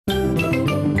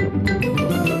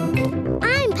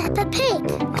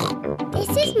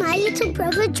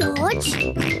Brother George.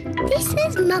 This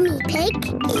is Mummy Pig.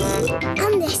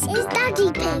 And this is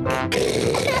Daddy Pig.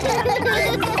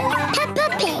 Peppa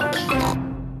Pig.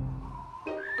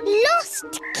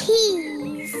 Lost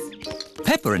keys.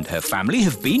 Peppa and her family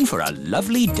have been for a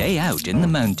lovely day out in the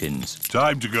mountains.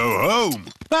 Time to go home.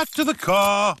 Back to the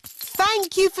car.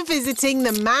 Thank you for visiting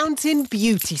the Mountain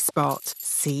Beauty Spot.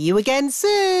 See you again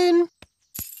soon.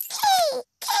 Key,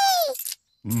 key.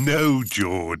 No,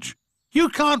 George. You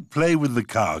can't play with the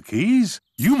car keys.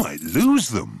 You might lose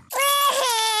them.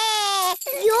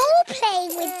 You'll play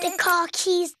with the car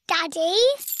keys, Daddy.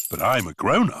 But I'm a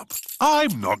grown-up.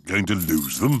 I'm not going to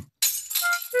lose them.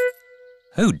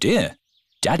 Oh dear,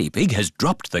 Daddy Pig has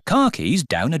dropped the car keys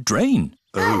down a drain.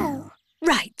 Oh.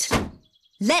 Right.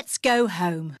 Let's go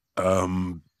home.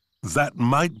 That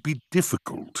might be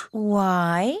difficult.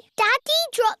 Why? Daddy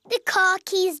dropped the car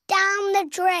keys down the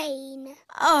drain.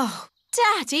 Oh,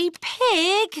 Daddy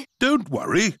Pig! Don't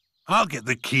worry. I'll get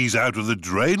the keys out of the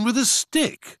drain with a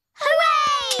stick.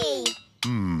 Hooray!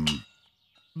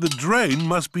 The drain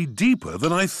must be deeper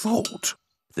than I thought.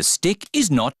 The stick is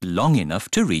not long enough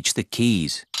to reach the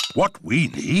keys. What we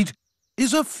need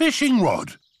is a fishing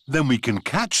rod. Then we can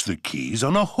catch the keys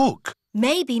on a hook.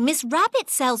 Maybe Miss Rabbit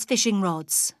sells fishing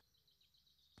rods.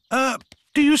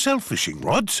 Do you sell fishing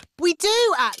rods? We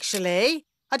do, actually.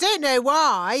 I don't know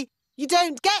why. You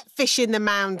don't get fish in the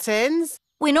mountains.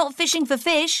 We're not fishing for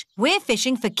fish. We're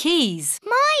fishing for keys.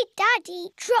 My Daddy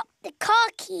dropped the car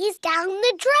keys down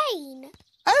the drain.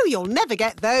 Oh, you'll never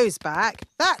get those back.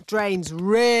 That drain's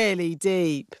really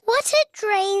deep. What are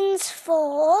drains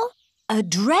for? A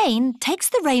drain takes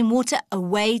the rainwater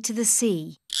away to the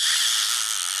sea.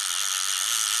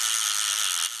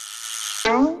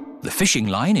 The fishing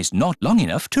line is not long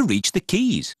enough to reach the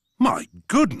keys. My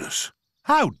goodness!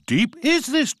 How deep is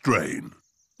this drain?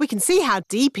 We can see how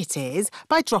deep it is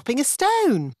by dropping a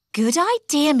stone. Good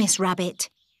idea, Miss Rabbit.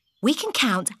 We can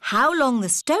count how long the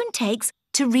stone takes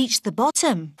to reach the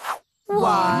bottom.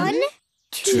 1,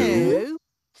 2,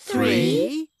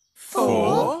 3,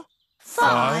 4,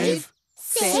 5,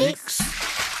 6.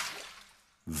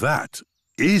 That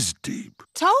is deep.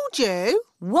 Told you.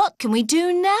 What can we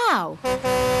do now?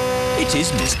 It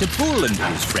is Mr. Bull and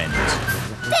his friends.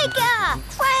 Digger!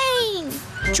 Crane!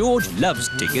 George loves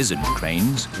diggers and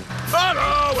cranes.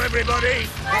 Hello, everybody.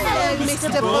 Hello,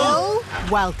 Mr. Bull.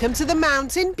 Welcome to the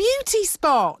Mountain Beauty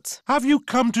Spot. Have you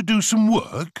come to do some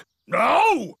work?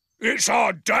 No, it's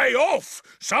our day off,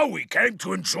 so we came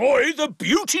to enjoy the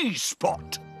beauty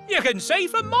spot. You can see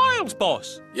for miles,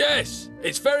 boss. Yes,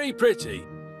 it's very pretty.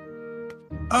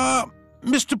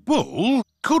 Mr. Bull,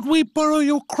 could we borrow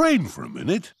your crane for a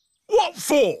minute? What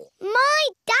for? My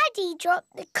Daddy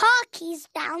dropped the car keys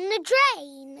down the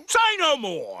drain. Say no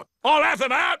more. I'll have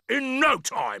them out in no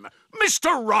time.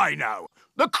 Mr. Rhino,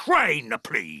 the crane,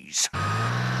 please.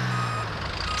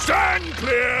 Stand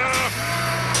clear.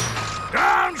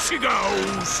 Down she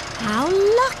goes. How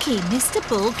lucky Mr.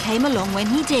 Bull came along when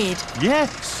he did.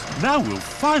 Yes, now we'll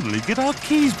finally get our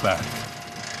keys back.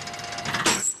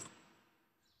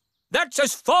 That's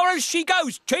as far as she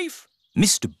goes, Chief.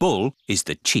 Mr. Bull is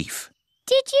the chief.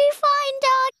 Did you find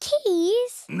our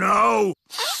keys? No,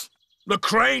 the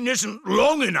crane isn't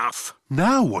long enough.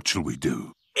 Now what shall we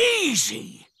do?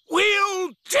 Easy.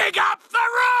 We'll dig up the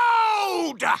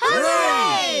road.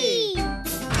 Hooray!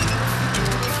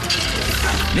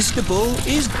 Mr. Bull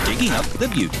is digging up the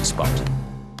beauty spot.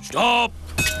 Stop!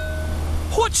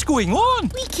 What's going on?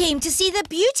 We came to see the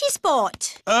beauty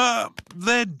spot.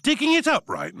 They're digging it up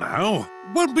right now.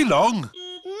 Won't be long.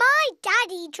 My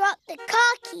Daddy dropped the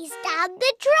car keys down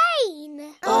the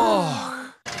drain.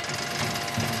 Oh.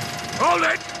 Hold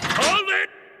it! Hold it!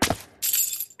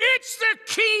 It's the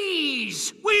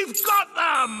keys! We've got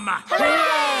them!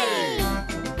 Hooray!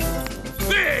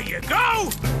 There you go!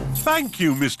 Thank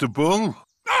you, Mr. Bull.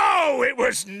 Oh, it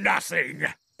was nothing.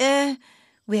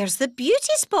 Where's the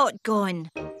beauty spot gone?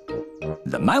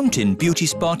 The mountain beauty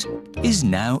spot is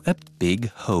now a big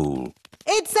hole.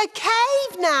 It's a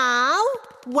cave now.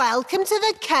 Welcome to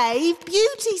the Cave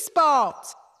Beauty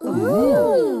Spot.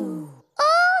 Ooh!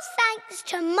 All thanks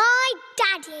to my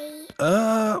Daddy.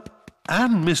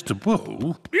 And Mr.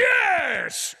 Bull.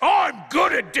 Yes! I'm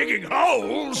good at digging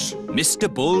holes. Mr.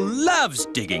 Bull loves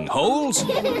digging holes.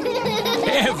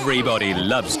 Everybody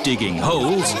loves digging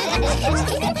holes.